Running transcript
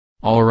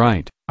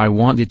Alright, I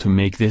wanted to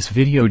make this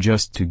video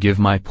just to give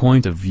my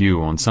point of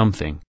view on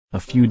something. A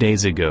few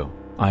days ago,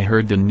 I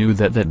heard the news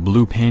that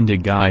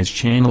ThatBluePandaGuy's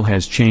channel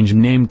has changed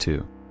name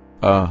to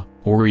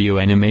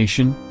Oreo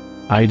Animation?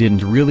 I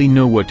didn't really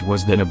know what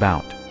was that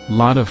about.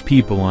 Lot of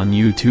people on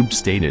YouTube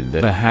stated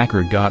that a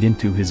hacker got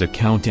into his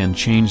account and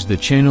changed the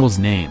channel's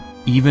name,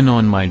 even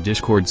on my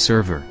Discord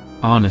server.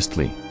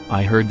 Honestly,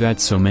 I heard that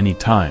so many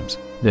times,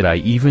 that I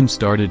even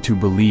started to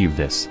believe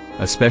this,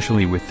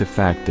 especially with the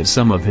fact that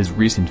some of his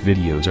recent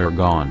videos are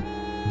gone.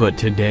 But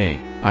today,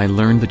 I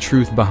learned the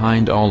truth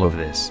behind all of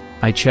this.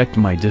 I checked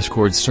my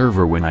Discord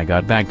server when I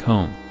got back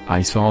home.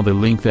 I saw the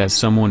link that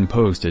someone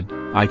posted,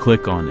 I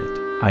click on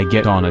it, I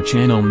get on a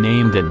channel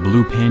named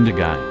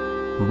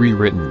ThatBluePandaGuy.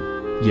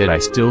 Rewritten. Yet I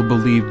still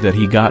believed that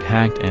he got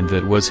hacked and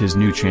that was his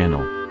new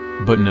channel.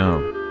 But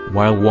no.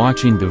 While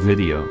watching the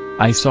video,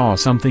 I saw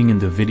something in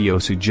the video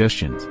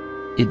suggestions.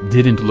 It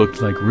didn't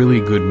look like really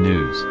good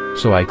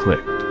news, so I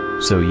clicked.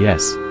 So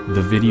yes,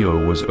 the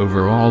video was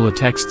overall a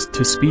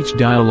text-to-speech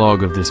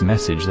dialogue of this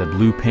message that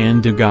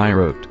ThatBluePandaGuy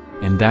wrote,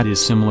 and that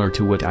is similar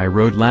to what I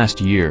wrote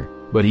last year,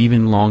 but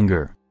even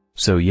longer.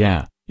 So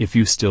yeah, if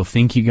you still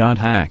think he got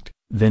hacked,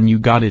 then you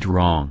got it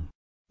wrong.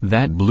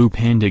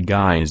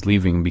 ThatBluePandaGuy is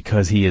leaving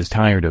because he is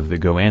tired of the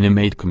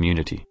GoAnimate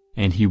community,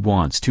 and he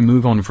wants to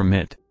move on from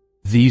it.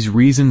 These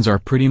reasons are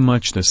pretty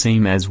much the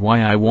same as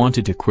why I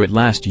wanted to quit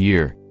last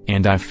year,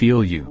 and I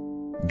feel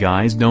you.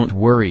 Guys, don't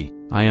worry,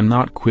 I am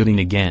not quitting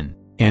again,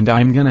 and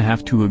I'm gonna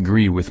have to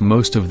agree with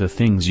most of the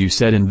things you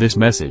said in this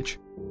message.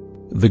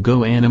 The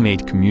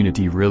GoAnimate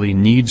community really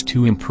needs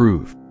to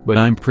improve, but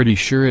I'm pretty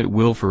sure it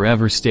will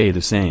forever stay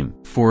the same.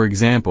 For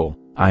example,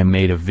 I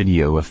made a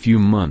video a few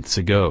months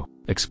ago,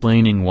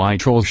 explaining why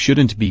trolls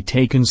shouldn't be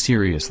taken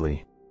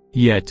seriously.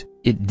 Yet,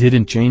 it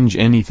didn't change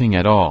anything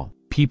at all.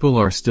 People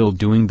are still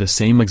doing the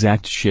same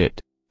exact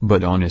shit.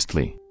 But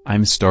honestly,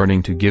 I'm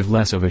starting to give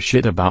less of a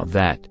shit about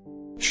that.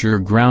 Sure,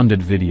 grounded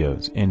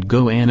videos and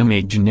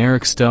GoAnimate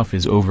generic stuff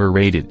is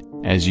overrated,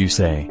 as you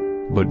say,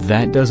 but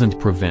that doesn't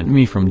prevent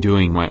me from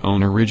doing my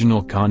own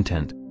original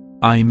content.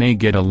 I may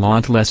get a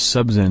lot less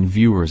subs and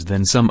viewers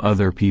than some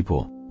other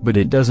people, but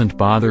it doesn't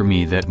bother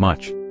me that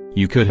much.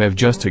 You could have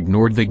just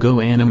ignored the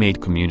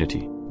GoAnimate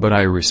community, but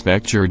I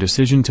respect your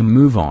decision to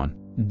move on.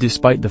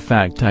 Despite the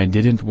fact I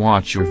didn't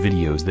watch your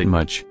videos that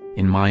much,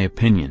 in my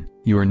opinion,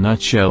 your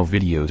nutshell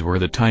videos were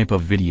the type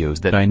of videos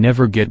that I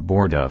never get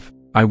bored of.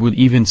 I would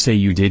even say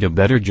you did a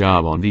better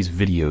job on these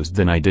videos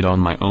than I did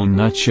on my own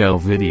nutshell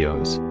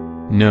videos.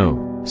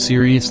 No,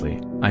 seriously,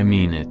 I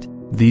mean it.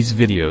 These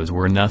videos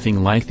were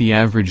nothing like the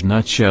average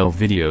nutshell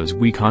videos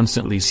we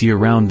constantly see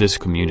around this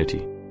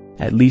community.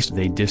 At least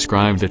they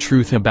describe the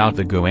truth about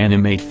the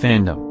GoAnimate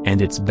fandom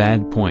and its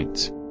bad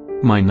points.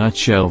 My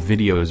nutshell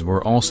videos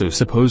were also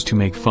supposed to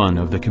make fun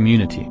of the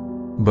community.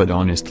 But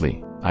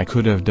honestly, I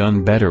could have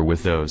done better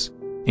with those.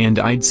 And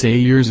I'd say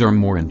yours are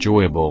more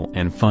enjoyable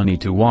and funny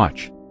to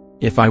watch.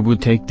 If I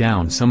would take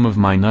down some of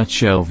my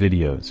nutshell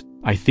videos,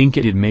 I think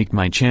it'd make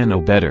my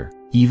channel better.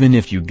 Even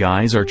if you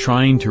guys are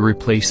trying to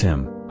replace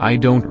him, I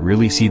don't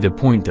really see the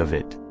point of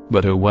it,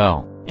 but oh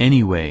well.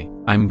 Anyway,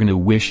 I'm gonna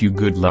wish you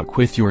good luck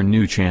with your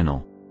new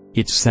channel.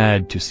 It's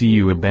sad to see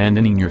you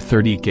abandoning your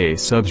 30k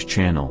subs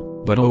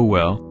channel. But oh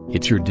well,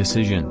 it's your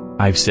decision.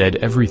 I've said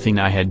everything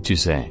I had to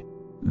say.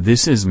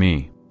 This is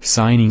me,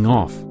 signing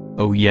off.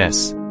 Oh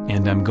yes,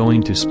 and I'm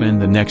going to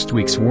spend the next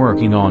weeks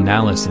working on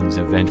Allison's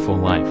eventful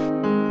life.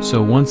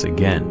 So once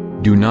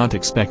again, do not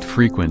expect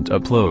frequent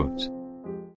uploads.